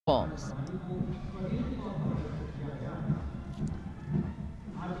uniforms.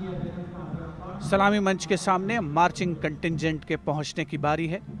 सलामी मंच के सामने मार्चिंग कंटिंजेंट के पहुंचने की बारी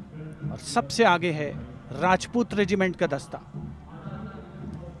है और सबसे आगे है राजपूत रेजिमेंट का दस्ता।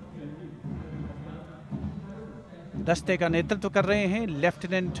 दस्ते का नेतृत्व कर रहे हैं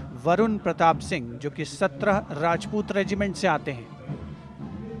लेफ्टिनेंट वरुण प्रताप सिंह, जो कि 17 राजपूत रेजिमेंट से आते हैं।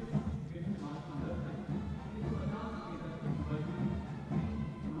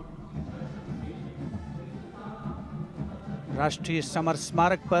 राष्ट्रीय समर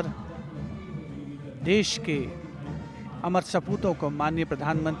स्मारक पर देश के अमर सपूतों को माननीय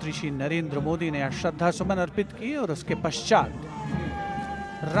प्रधानमंत्री श्री नरेंद्र मोदी ने श्रद्धा सुमन अर्पित किए और उसके पश्चात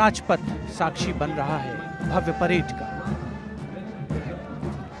राजपथ साक्षी बन रहा है भव्य परेड का।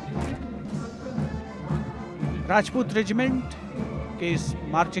 राजपूत रेजिमेंट के इस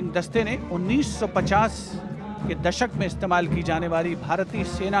मार्चिंग दस्ते ने 1950 के दशक में इस्तेमाल की जाने वाली भारतीय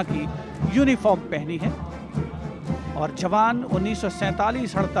सेना की यूनिफॉर्म पहनी है और जवान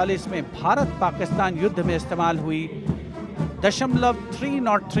 1947-48 में भारत पाकिस्तान युद्ध में इस्तेमाल हुई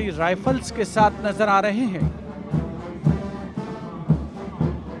 .303 राइफल्स के साथ नजर आ रहे हैं।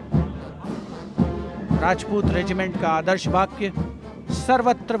 राजपूत रेजिमेंट का आदर्श वाक्य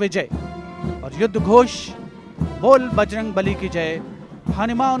सर्वत्र विजय और युद्ध घोष बोल बजरंग बली की जय,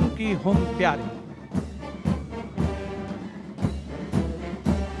 हनुमान की हुम प्यारी।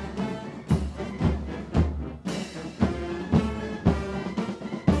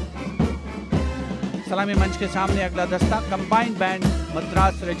 सलामी मंच के सामने अगला दस्ता combined band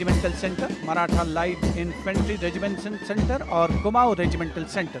Madras regimental centre, Maratha light infantry regimental centre और कुमाऊं रेजिमेंटल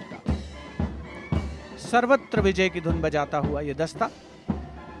सेंटर का सर्वत्र विजय की धुन बजाता हुआ यह दस्ता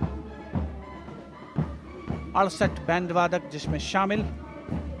 68 बैंड वादक जिसमें शामिल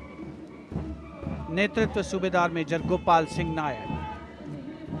नेतृत्व सूबेदार मेजर गोपाल सिंह नायक।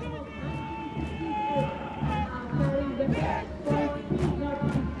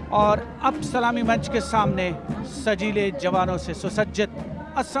 और अब सलामी मंच के सामने सजीले जवानों से सुसज्जित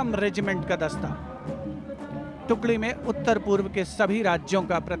असम रेजिमेंट का दस्ता। टुकड़ी में उत्तर पूर्व के सभी राज्यों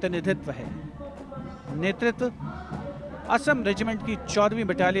का प्रतिनिधित्व है। नेतृत्व असम रेजिमेंट की 14वीं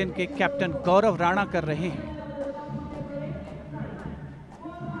बटालियन के कैप्टन गौरव राणा कर रहे हैं।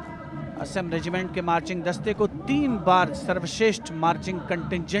 असम रेजिमेंट के मार्चिंग दस्ते को 3 बार सर्वश्रेष्ठ मार्चिंग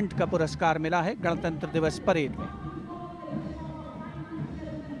कंटिंजेंट का पुरस्कार मिला है गणतंत्र दिवस परेड में।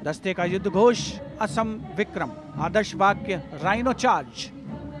 दस्ते का युद्ध घोष असम विक्रम, आदर्श वाक्य राइनो चार्ज।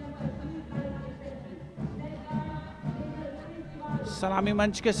 सलामी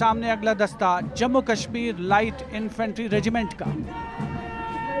मंच के सामने अगला दस्ता Jammu Kashmir light infantry regiment का।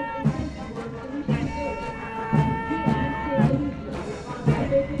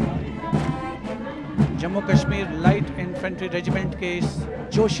 Jammu Kashmir light infantry regiment के इस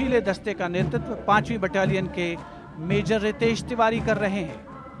जोशीले दस्ते का नेतृत्व 5वीं बटालियन के मेजर रितेश तिवारी कर रहे हैं।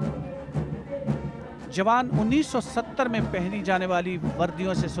 जवान 1970 में पहनी जाने वाली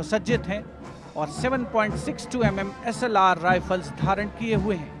वर्दियों से सुसज्जित हैं और 7.62 mm SLR राइफल्स धारण किए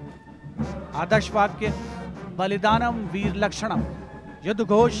हुए हैं। आदर्श वाक्य बलिदानम वीर लक्षणम, युद्ध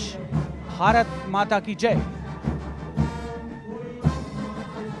घोष भारत माता की जय।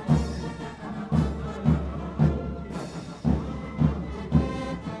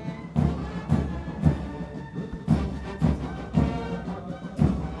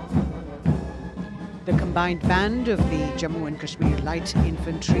 The combined band of the Jammu and Kashmir Light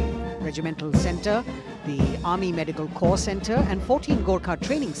Infantry Regimental Centre, the Army Medical Corps Centre and 14 Gorkha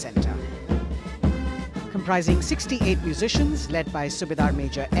Training Centre, comprising 68 musicians led by Subedar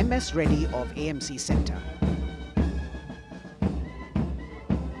Major M.S. Reddy of AMC Centre.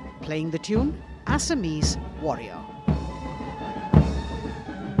 Playing the tune Assamese Warrior.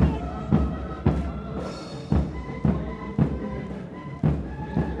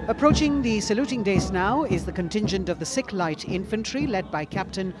 Approaching the saluting dais now is the contingent of the Sikh Light Infantry led by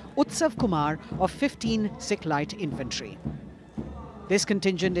Captain Utsav Kumar of 15 Sikh Light Infantry. This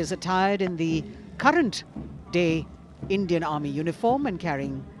contingent is attired in the current day Indian Army uniform and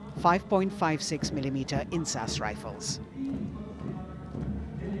carrying 5.56mm INSAS rifles.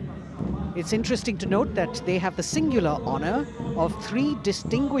 It's interesting to note that they have the singular honor of 3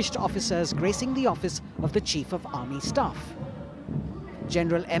 distinguished officers gracing the office of the Chief of Army Staff.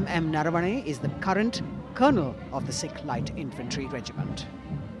 General M.M. Naravane is the current colonel of the Sikh Light Infantry Regiment.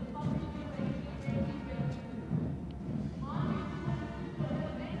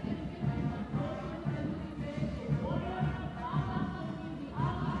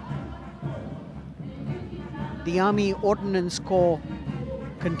 The Army Ordnance Corps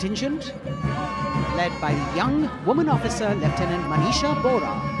contingent, led by the young woman officer Lieutenant Manisha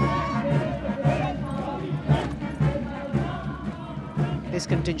Bora, This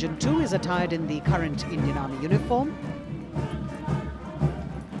contingent too is attired in the current Indian Army uniform.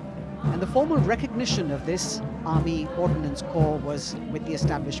 And the formal recognition of this Army Ordnance Corps was with the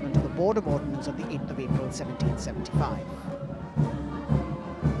establishment of the Board of Ordnance on the 8th of April 1775.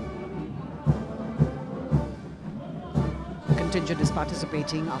 The contingent is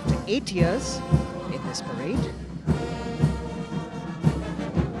participating after 8 years in this parade.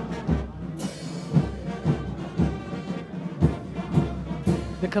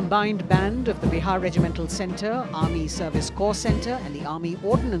 The combined band of the Bihar Regimental Centre, Army Service Corps Centre and the Army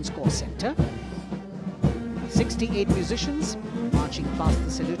Ordnance Corps Centre. 68 musicians marching past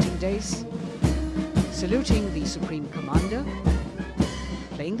the saluting dais, saluting the Supreme Commander,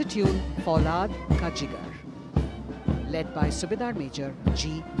 playing the tune Faulad Ka Jigar, led by Subedar Major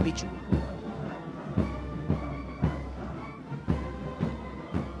𝐺𝐝𝐲𝐿.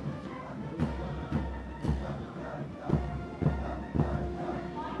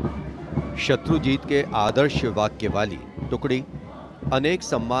 Shatrujeet के आदर्श वाक्य वाली टुकड़ी अनेक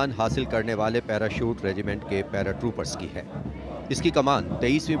सम्मान हासिल करने वाले parachute regiment के पैराट्रूपर्स की है। इसकी कमान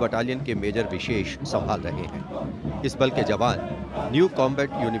 23वीं बटालियन के मेजर विशेष संभाल रहे हैं। इस बल के जवान न्यू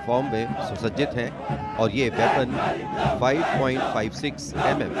कॉम्बैट यूनिफॉर्म में सुसज्जित हैं और ये वेपन 5.56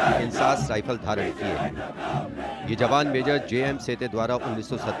 mm इंसास राइफल धारण किए हैं। ये जवान मेजर 𝐴 सेते द्वारा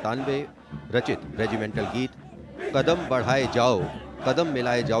 1997 रचित रेजिमेंटल गीत कदम बढ़ाए जाओ कदम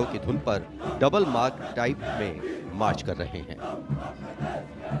मिलाए जाओ की धुन पर डबल मार्क टाइप में मार्च कर रहे हैं।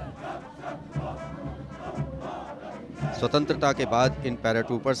 स्वतंत्रता के बाद इन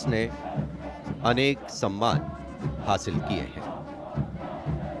पैराट्रूपर्स ने अनेक सम्मान हासिल किए हैं।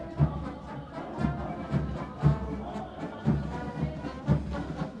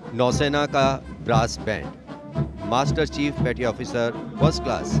 नौसेना का ब्रास बैंड मास्टर चीफ पेटी ऑफिसर फर्स्ट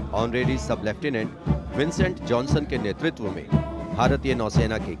क्लास ऑनरेरी सब लेफ्टिनेंट विंसेंट जॉनसन के नेतृत्व में भारतीय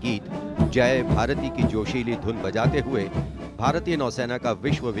नौसेना के गीत जय भारती की जोशीली धुन बजाते हुए भारतीय नौसेना का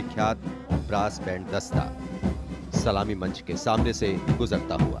विश्व विख्यात ब्रास बैंड दस्ता सलामी मंच के सामने से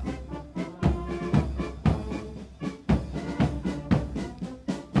गुजरता हुआ।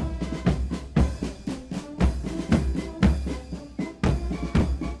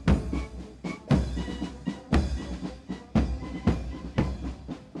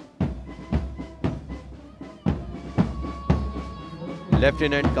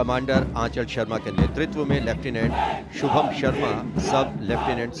 लेफ्टिनेंट कमांडर आंचल शर्मा के नेतृत्व में लेफ्टिनेंट शुभम शर्मा, सब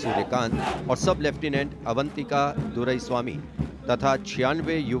लेफ्टिनेंट सूर्यकांत और सब लेफ्टिनेंट अवंतिका दुरईस्वामी तथा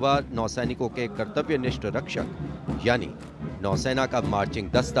 96 युवा नौसैनिकों के कर्तव्यनिष्ठ रक्षक यानी नौसेना का मार्चिंग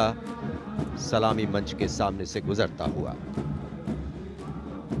दस्ता सलामी मंच के सामने से गुजरता हुआ।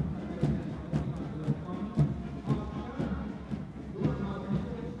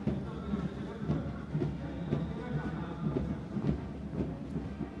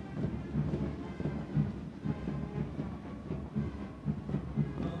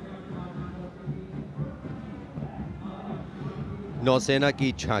 नौसेना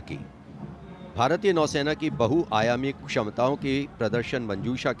की झांकी भारतीय नौसेना की बहुआयामी क्षमताओं की प्रदर्शन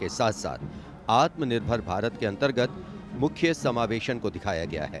मंजूषा के साथ साथ आत्मनिर्भर भारत के अंतर्गत मुख्य समावेशन को दिखाया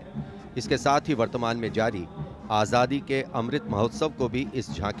गया है। इसके साथ ही वर्तमान में जारी आज़ादी के अमृत महोत्सव को भी इस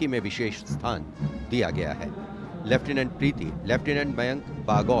झांकी में विशेष स्थान दिया गया है। लेफ्टिनेंट प्रीति, लेफ्टिनेंट मयंक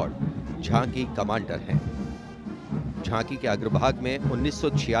बागौड़ झांकी कमांडर हैं। झांकी के अग्रभाग में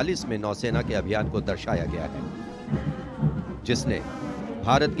 1946 में नौसेना के अभियान को दर्शाया गया है जिसने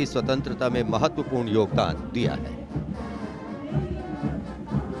भारत की स्वतंत्रता में महत्वपूर्ण योगदान दिया है।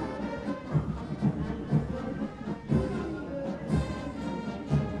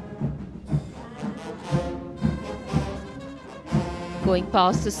 Going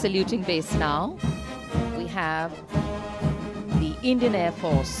past the saluting base now, we have the Indian Air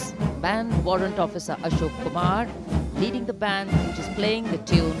Force Band Warrant Officer Ashok Kumar leading the band, which is playing the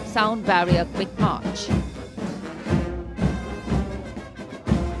tune Sound Barrier Quick March.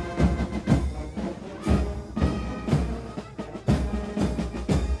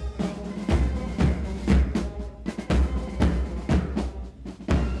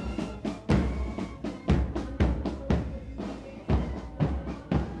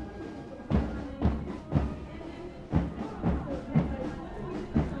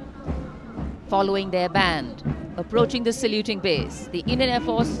 Following their band, approaching the saluting base, the Indian Air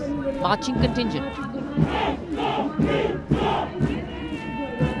Force marching contingent.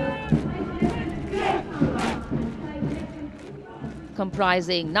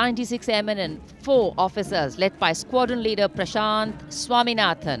 Comprising 96 airmen and 4 officers led by squadron leader Prashant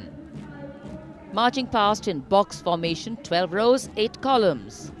Swaminathan. marching past in box formation, 12 rows, 8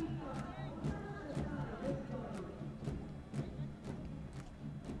 columns.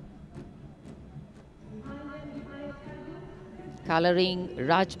 Coloring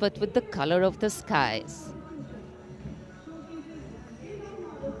Rajpat with the color of the skies.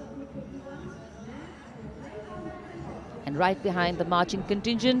 And right behind the marching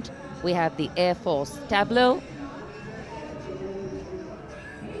contingent, we have the Air Force tableau.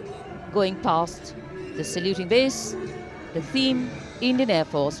 Going past the saluting base, the theme, Indian Air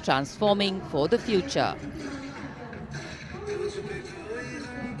Force transforming for the future.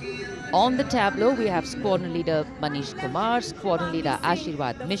 On the tableau, we have Squadron Leader Manish Kumar, Squadron Leader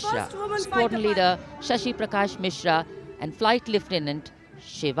Ashirwad Mishra, Squadron Leader Shashi Prakash Mishra, and Flight Lieutenant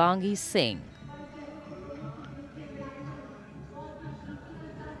Shivangi Singh.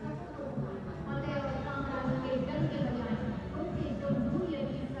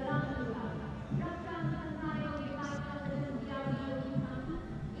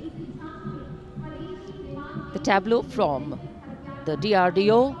 The tableau from the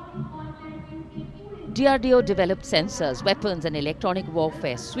DRDO. DRDO developed sensors, weapons and electronic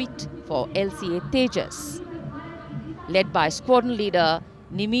warfare suite for LCA Tejas, led by Squadron Leader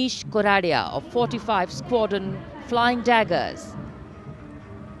Nimish Koradia of 45 Squadron Flying Daggers.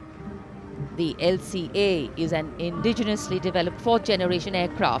 The LCA is an indigenously developed 4th generation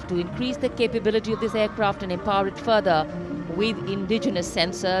aircraft. To increase the capability of this aircraft and empower it further with indigenous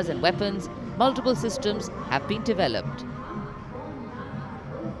sensors and weapons, multiple systems have been developed.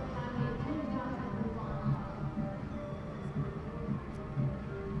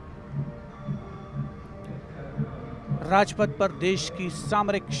 Rajpath पर देश की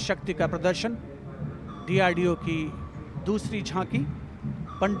सामरिक शक्ति का प्रदर्शन, DRDO की दूसरी झांकी,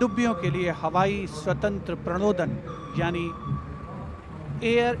 पनडुब्बियों के लिए हवाई स्वतंत्र प्रणोदन यानी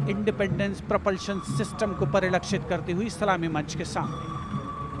एयर इंडिपेंडेंस प्रपल्शन सिस्टम को परिलक्षित करती हुई सलामी मंच के सामने।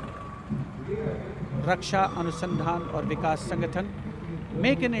 रक्षा अनुसंधान और विकास संगठन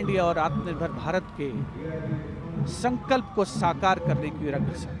मेक इन इंडिया और आत्मनिर्भर भारत के संकल्प को साकार करने की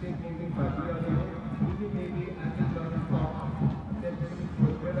अग्रसर।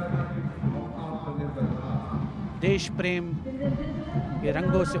 देश प्रेम के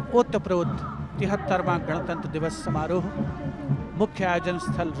रंगों से ओतप्रोत 73वां गणतंत्र दिवस समारोह, मुख्य आयोजन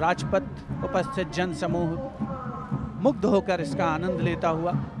स्थल राजपथ, उपस्थित जन समूह मुग्ध होकर इसका आनंद लेता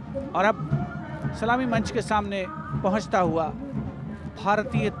हुआ और अब सलामी मंच के सामने पहुंचता हुआ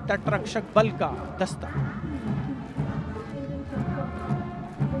भारतीय तटरक्षक बल का दस्ता।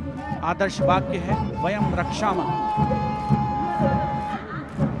 आदर्श वाक्य है वयम रक्षामः।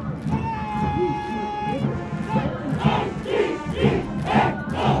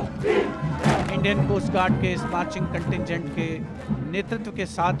 इंडियन कोस्ट गार्ड के इस मार्चिंग कंटिंजेंट के नेतृत्व के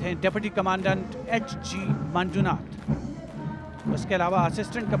साथ हैं डिप्टी कमांडेंट एच.जी. मंजुनाथ, उसके अलावा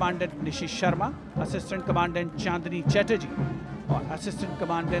assistant commandant निशिश Sharma, assistant commandant चांदनी चैटर्जी और असिस्टेंट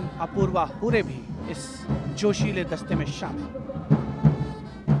कमांडेंट अपूर्वा हुरे भी इस जोशीले दस्ते में शामिल।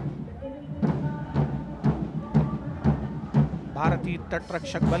 भारतीय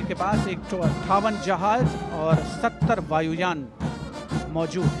तटरक्षक बल के पास 158 जहाज और 70 वायुयान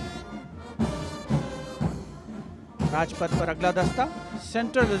मौजूद हैं। राजपथ पर अगला दस्ता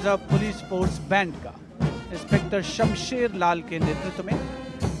central reserve police force band का इंस्पेक्टर शमशेर लाल के नेतृत्व में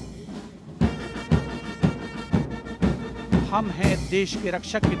हम हैं देश के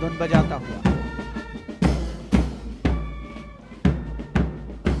रक्षक की धुन बजाता हुआ।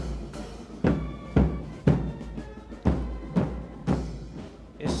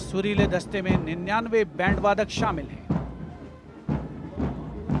 इस सुरीले दस्ते में 99 बैंड वादक शामिल हैं।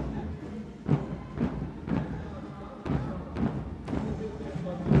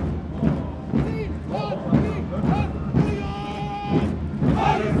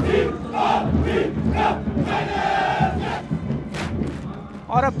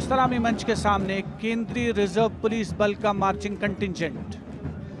 और अब सलामी मंच के सामने केंद्रीय रिजर्व पुलिस बल का मार्चिंग कंटिंजेंट,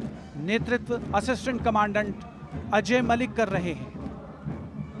 नेतृत्व असिस्टेंट कमांडेंट अजय मलिक कर रहे हैं।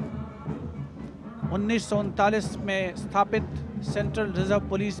 1939 में स्थापित सेंट्रल रिजर्व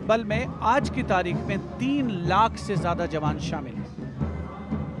पुलिस बल में आज की तारीख में 3 लाख से ज्यादा जवान शामिल हैं।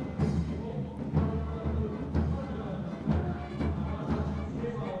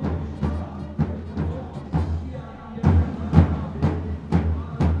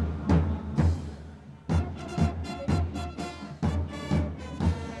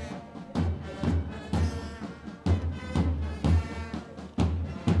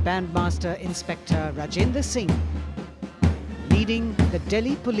 Bandmaster Inspector Rajendra Singh leading the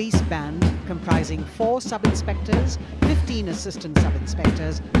Delhi Police Band comprising 4 sub-inspectors, 15 assistant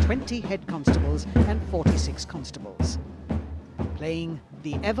sub-inspectors, 20 head constables and 46 constables, playing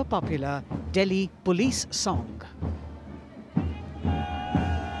the ever-popular Delhi Police song.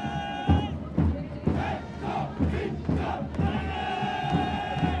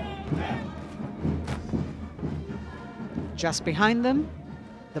 Just behind them,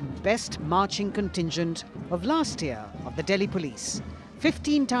 the best marching contingent of last year of the Delhi Police.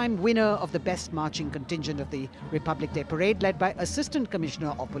 15-time winner of the best marching contingent of the Republic Day Parade, led by Assistant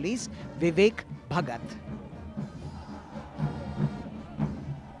Commissioner of Police Vivek Bhagat.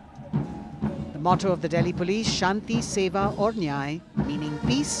 The motto of the Delhi Police, Shanti, Seva aur Nyay, meaning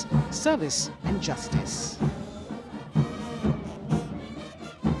peace, service and justice.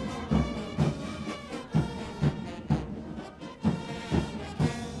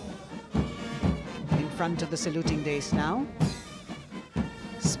 Front of the saluting dais now,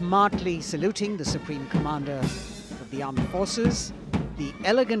 smartly saluting the Supreme Commander of the Armed Forces, the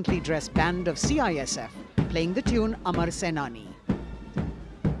elegantly dressed band of CISF playing the tune Amar Senani.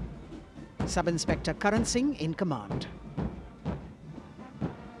 Sub-Inspector Karan Singh in command.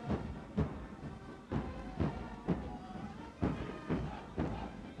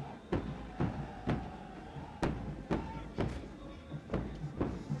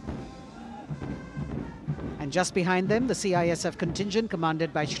 Just behind them, the CISF contingent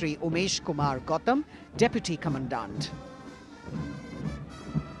commanded by Shri 𝐒𝐴𝐺𝐻 Deputy Commandant.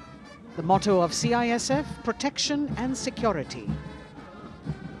 The motto of CISF, protection and security.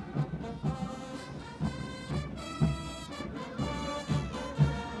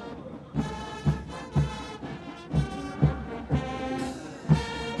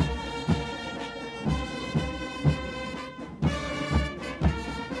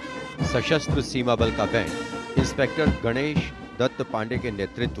 सशस्त्र सीमा बल का band inspector Ganesh Dutt Pandey के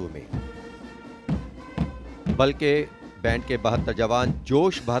नेतृत्व में। बल के band के 72 जवान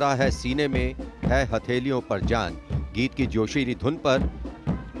जोश भरा है सीने में है हथेलियों पर जान गीत की जोशीली धुन पर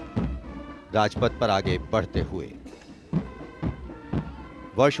राजपथ पर आगे बढ़ते हुए।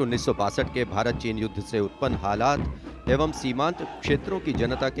 वर्ष 1962 के भारत चीन युद्ध से उत्पन्न हालात एवं सीमांत क्षेत्रों की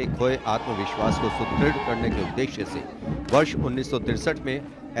जनता के खोए आत्मविश्वास को सुदृढ़ करने के उद्देश्य से वर्ष 1963 में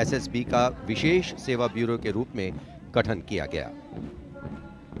एसएसबी का विशेष सेवा ब्यूरो के रूप में गठन किया गया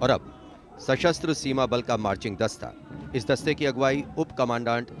और अब सशस्त्र सीमा बल का मार्चिंग दस्ता, इस दस्ते की अगुवाई उप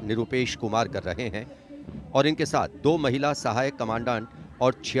कमांडेंट निरुपेश कुमार कर रहे हैं और इनके साथ 2 महिला सहायक कमांडेंट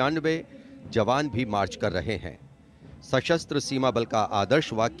और 96 जवान भी मार्च कर रहे हैं। सशस्त्र सीमा बल का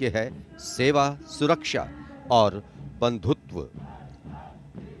आदर्श वाक्य है सेवा, सुरक्षा और बंधुत्व।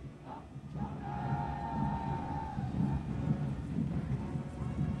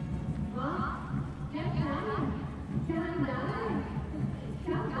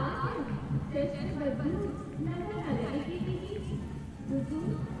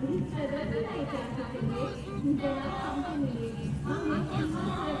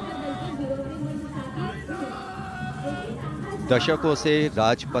 दशकों से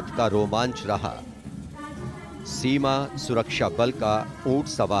राजपथ का रोमांच रहा सीमा सुरक्षा बल का ऊंट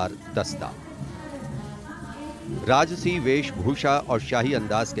सवार दस्ता राजसी वेशभूषा और शाही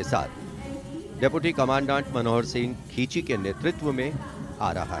अंदाज के साथ डिप्टी कमांडेंट मनोहर सिंह खींची के नेतृत्व में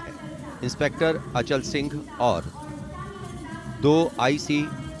आ रहा है। इंस्पेक्टर अचल सिंह और 2 आईसी,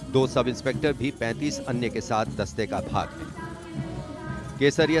 2 सब इंस्पेक्टर भी 35 अन्य के साथ दस्ते का भाग है।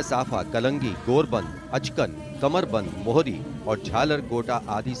 केसरिया साफा, कलंगी, गोरबंद, अचकन, कमरबंद, मोहरी और झालर, गोटा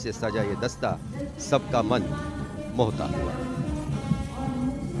आदि से सजा ये दस्ता सबका मन मोहता हुआ।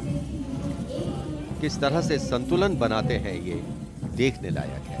 किस तरह से संतुलन बनाते हैं ये देखने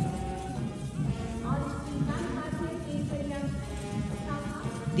लायक है।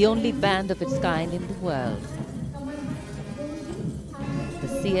 The only band of its kind in the world, the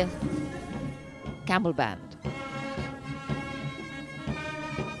𝐶𝐬𝐝 Camel Band.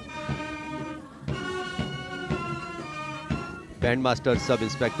 Band master sub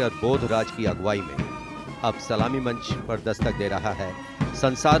inspector Bodhraj की अगुवाई में अब सलामी मंच पर दस्तक दे रहा है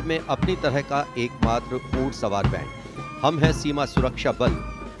संसार में अपनी तरह का एकमात्र ऊंट सवार बैंड। हम हैं सीमा सुरक्षा बल,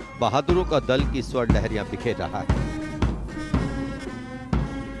 बहादुरों का दल की स्वर लहरियां बिखेर रहा है।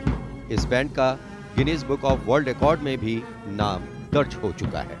 इस बैंड का Guinness book of world record में भी नाम दर्ज हो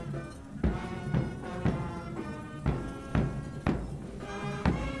चुका है।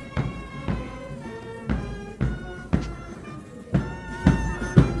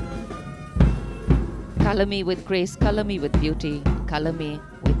 Color me with grace, color me with beauty, color me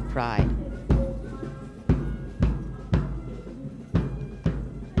with pride.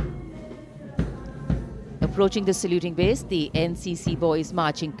 The Approaching the saluting base, the NCC Boys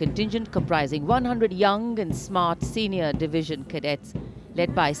Marching Contingent comprising 100 young and smart senior division cadets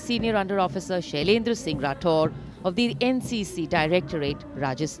led by Senior Under Officer Shailendra Singh Rathore of the NCC Directorate,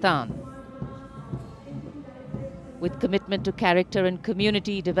 Rajasthan. With commitment to character and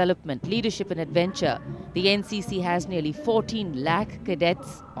community development, leadership and adventure, the NCC has nearly 14 lakh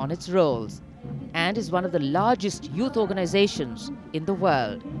cadets on its rolls and is one of the largest youth organizations in the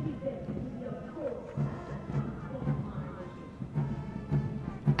world.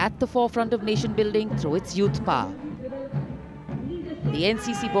 At the forefront of nation building through its youth power, the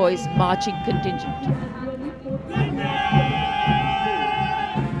NCC Boys Marching Contingent.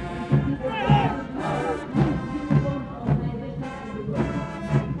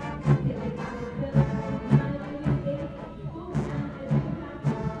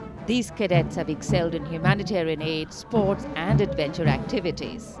 These cadets have excelled in humanitarian aid, sports and adventure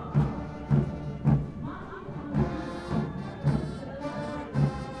activities.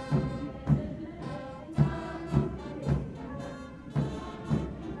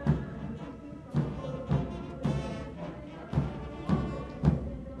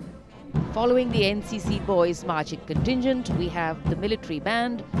 Following the NCC Boys Marching Contingent, we have the military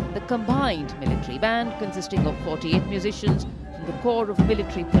band, the combined military band consisting of 48 musicians from the Corps of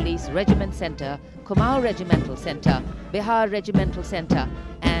Military Police Regiment Centre, Kumaon Regimental Centre, Bihar Regimental Centre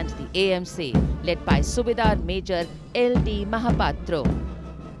and the AMC led by Subedar Major L.D. Mahapatro.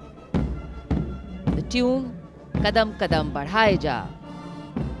 The tune, Kadam Kadam Badhaye Ja.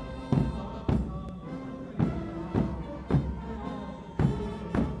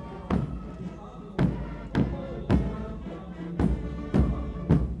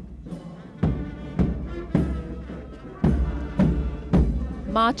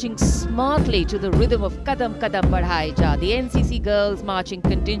 Marching smartly to the rhythm of Kadam Kadam Badhaye Ja, the NCC Girls Marching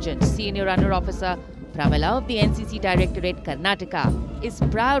Contingent, Senior Under Officer Pramila of the NCC Directorate, Karnataka, is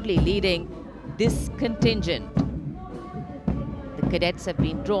proudly leading this contingent. The cadets have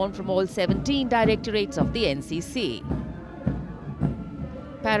been drawn from all 17 directorates of the NCC.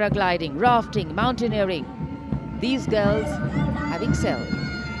 Paragliding, rafting, mountaineering, these girls have excelled.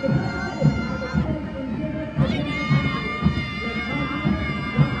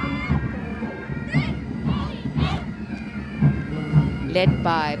 Led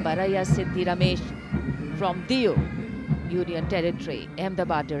by Baraya Siddhi Ramesh from 𝐷𝐿 Union Territory,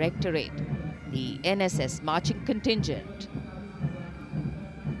 Ahmedabad Directorate, the NSS Marching Contingent,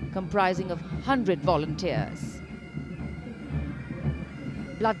 comprising of 100 volunteers.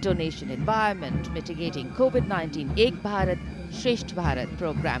 Blood donation, environment, mitigating COVID-19, 𝐀𝐽𝐺 Bharat, �ශ්‍රේෂ්ઠ Bharat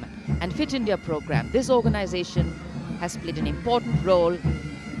program and Fit India program. This organization has played an important role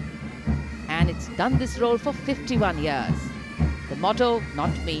and it's done this role for 51 years. The motto, not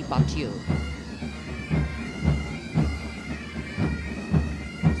me but you.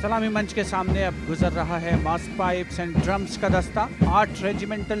 सलामी मंच के सामने अब गुजर रहा है मास pipes and drums का दस्ता। 8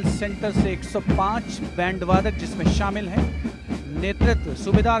 रेजिमेंटल सेंटर से 105 बैंड वादक जिसमें शामिल हैं। नेतृत्व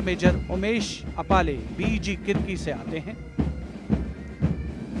सूबेदार मेजर उमेश अपाले बीजी किरकी से आते हैं।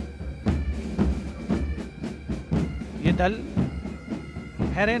 ये दल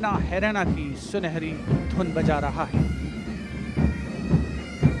हैरेना हैरेना की सुनहरी धुन बजा रहा है।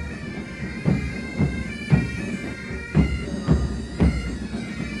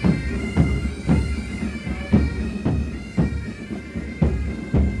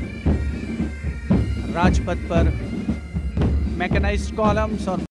 राजपथ पर मैकेनाइज्ड कॉलम्स और